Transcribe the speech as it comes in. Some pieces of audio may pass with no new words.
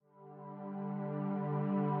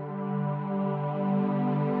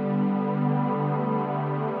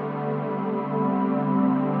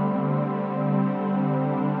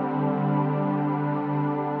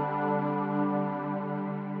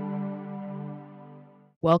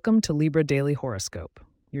Welcome to Libra Daily Horoscope,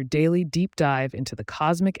 your daily deep dive into the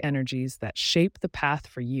cosmic energies that shape the path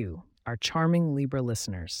for you, our charming Libra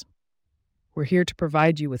listeners. We're here to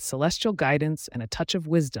provide you with celestial guidance and a touch of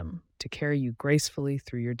wisdom to carry you gracefully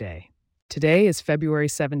through your day. Today is February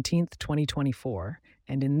 17th, 2024,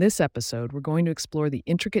 and in this episode, we're going to explore the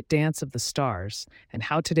intricate dance of the stars and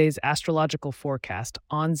how today's astrological forecast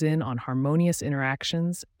ons in on harmonious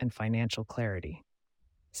interactions and financial clarity.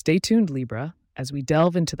 Stay tuned, Libra, as we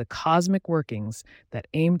delve into the cosmic workings that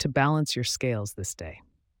aim to balance your scales this day.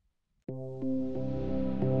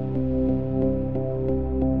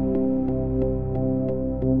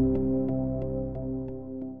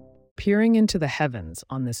 Peering into the heavens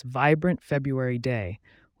on this vibrant February day,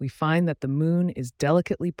 we find that the moon is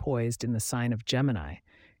delicately poised in the sign of Gemini,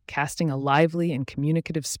 casting a lively and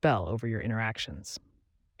communicative spell over your interactions.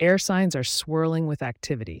 Air signs are swirling with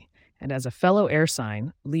activity, and as a fellow air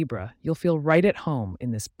sign, Libra, you'll feel right at home in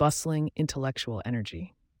this bustling intellectual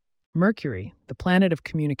energy. Mercury, the planet of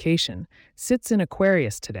communication, sits in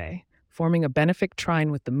Aquarius today, forming a benefic trine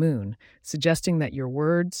with the moon, suggesting that your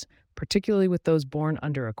words, particularly with those born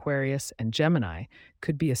under Aquarius and Gemini,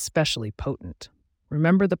 could be especially potent.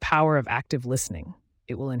 Remember the power of active listening.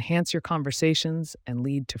 It will enhance your conversations and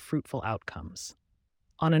lead to fruitful outcomes.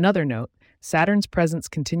 On another note, Saturn's presence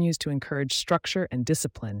continues to encourage structure and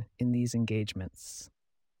discipline in these engagements.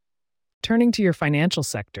 Turning to your financial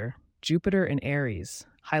sector, Jupiter in Aries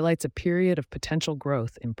highlights a period of potential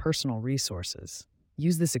growth in personal resources.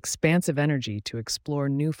 Use this expansive energy to explore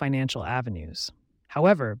new financial avenues.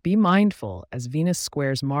 However, be mindful as Venus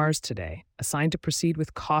squares Mars today, a sign to proceed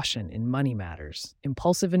with caution in money matters.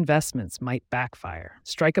 Impulsive investments might backfire.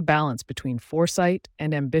 Strike a balance between foresight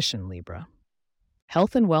and ambition, Libra.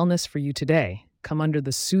 Health and wellness for you today come under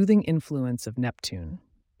the soothing influence of Neptune.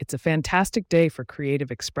 It's a fantastic day for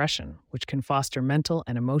creative expression, which can foster mental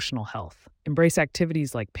and emotional health. Embrace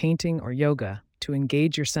activities like painting or yoga to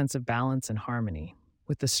engage your sense of balance and harmony.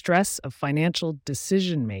 With the stress of financial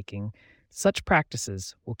decision-making, such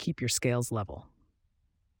practices will keep your scales level.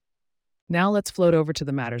 Now let's float over to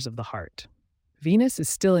the matters of the heart. Venus is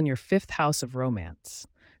still in your fifth house of romance,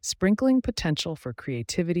 sprinkling potential for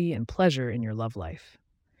creativity and pleasure in your love life.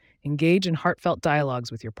 Engage in heartfelt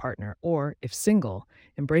dialogues with your partner, or, if single,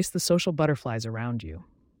 embrace the social butterflies around you.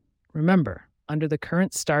 Remember, under the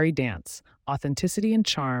current starry dance, authenticity and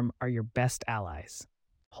charm are your best allies.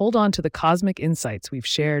 Hold on to the cosmic insights we've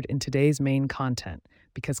shared in today's main content,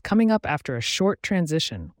 because coming up after a short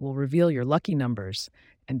transition, we'll reveal your lucky numbers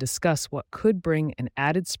and discuss what could bring an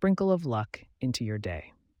added sprinkle of luck into your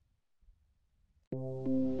day.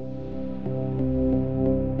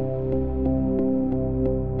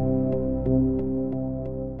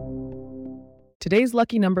 Today's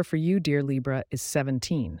lucky number for you, dear Libra, is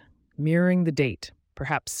 17, mirroring the date,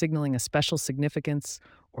 perhaps signaling a special significance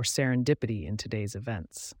or serendipity in today's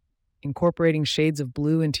events. Incorporating shades of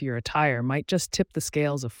blue into your attire might just tip the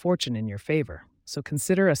scales of fortune in your favor, so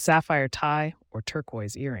consider a sapphire tie or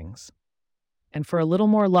turquoise earrings. And for a little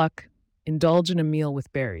more luck, indulge in a meal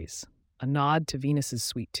with berries, a nod to Venus's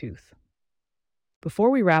sweet tooth. Before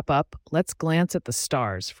we wrap up, let's glance at the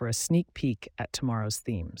stars for a sneak peek at tomorrow's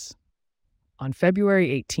themes. On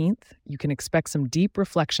February 18th, you can expect some deep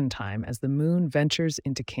reflection time as the moon ventures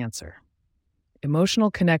into Cancer.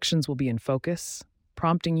 Emotional connections will be in focus,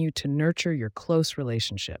 prompting you to nurture your close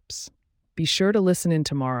relationships. Be sure to listen in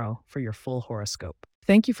tomorrow for your full horoscope.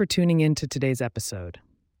 Thank you for tuning in to today's episode.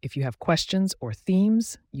 If you have questions or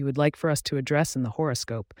themes you would like for us to address in the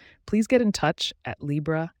horoscope, please get in touch at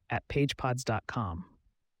libra@pagepods.com.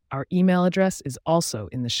 Our email address is also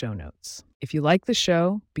in the show notes. If you like the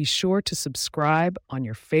show, be sure to subscribe on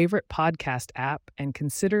your favorite podcast app and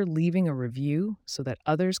consider leaving a review so that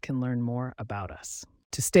others can learn more about us.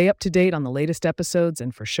 To stay up to date on the latest episodes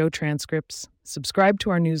and for show transcripts, subscribe to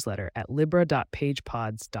our newsletter at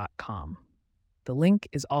libra.pagepods.com. The link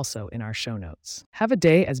is also in our show notes. Have a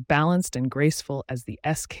day as balanced and graceful as the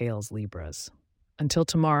S-Scales Libras. Until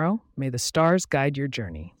tomorrow, may the stars guide your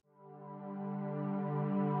journey.